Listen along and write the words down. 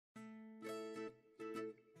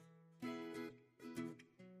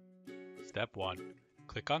Step 1.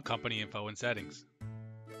 Click on Company Info in Settings.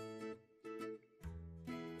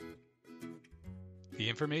 The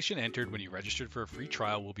information entered when you registered for a free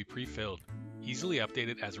trial will be pre-filled. Easily update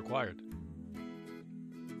it as required.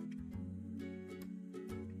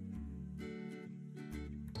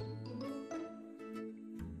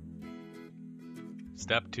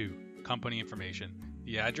 Step 2. Company information.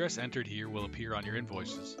 The address entered here will appear on your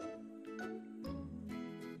invoices.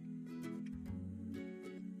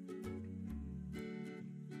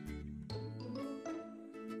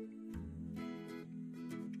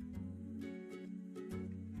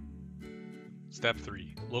 Step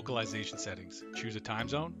 3. Localization settings. Choose a time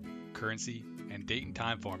zone, currency, and date and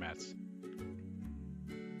time formats.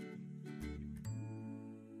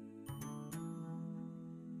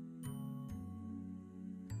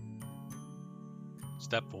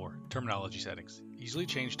 Step 4. Terminology settings. Easily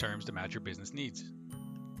change terms to match your business needs.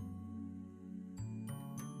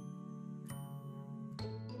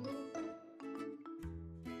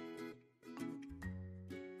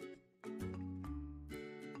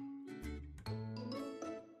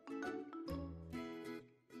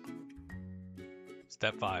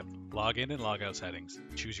 Step 5. Login and Logout settings.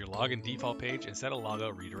 Choose your login default page and set a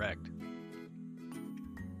logout redirect.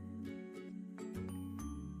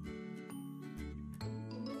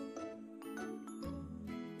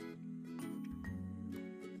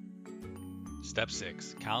 Step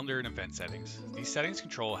 6. Calendar and event settings. These settings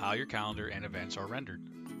control how your calendar and events are rendered.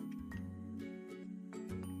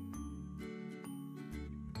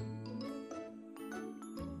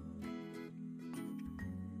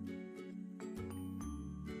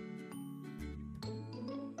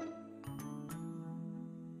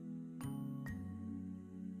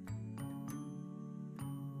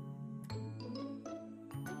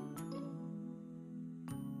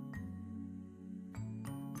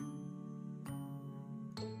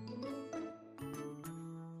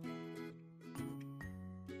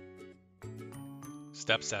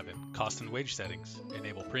 Step 7. Cost and wage settings.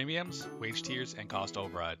 Enable premiums, wage tiers, and cost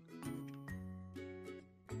override.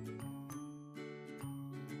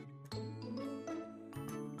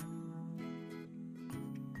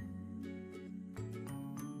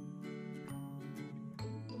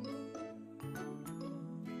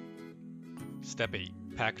 Step 8.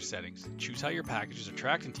 Package settings. Choose how your packages are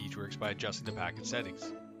tracked in Teachworks by adjusting the package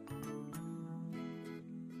settings.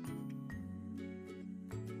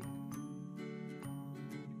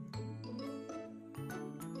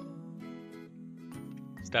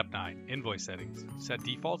 Step 9. Invoice settings. Set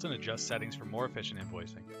defaults and adjust settings for more efficient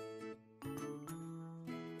invoicing.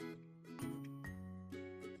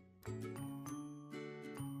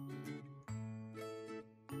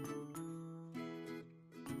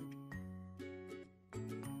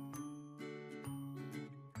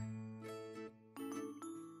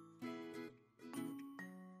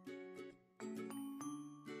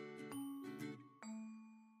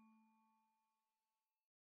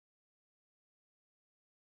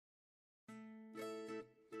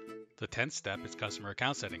 The 10th step is customer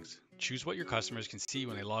account settings. Choose what your customers can see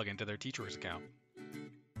when they log into their Teachworks account.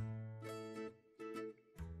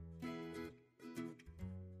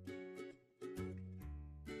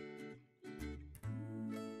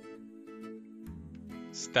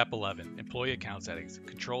 Step 11. Employee account settings.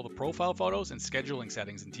 Control the profile photos and scheduling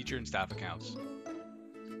settings in teacher and staff accounts.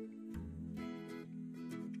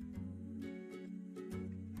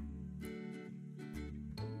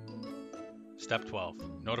 Step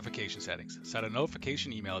 12. Notification settings. Set a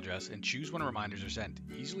notification email address and choose when reminders are sent.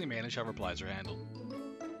 Easily manage how replies are handled.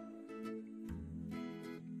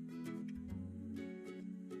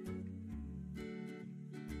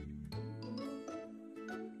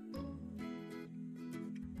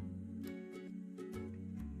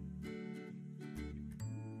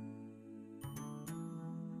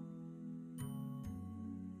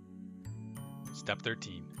 Step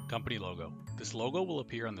 13. Company logo. This logo will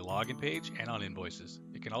appear on the login page and on invoices.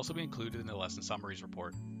 It can also be included in the Lesson Summaries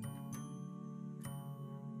Report.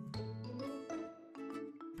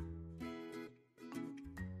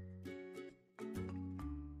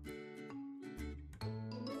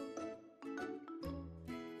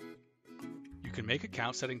 You can make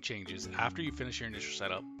account setting changes after you finish your initial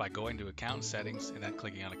setup by going to Account Settings and then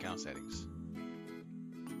clicking on Account Settings.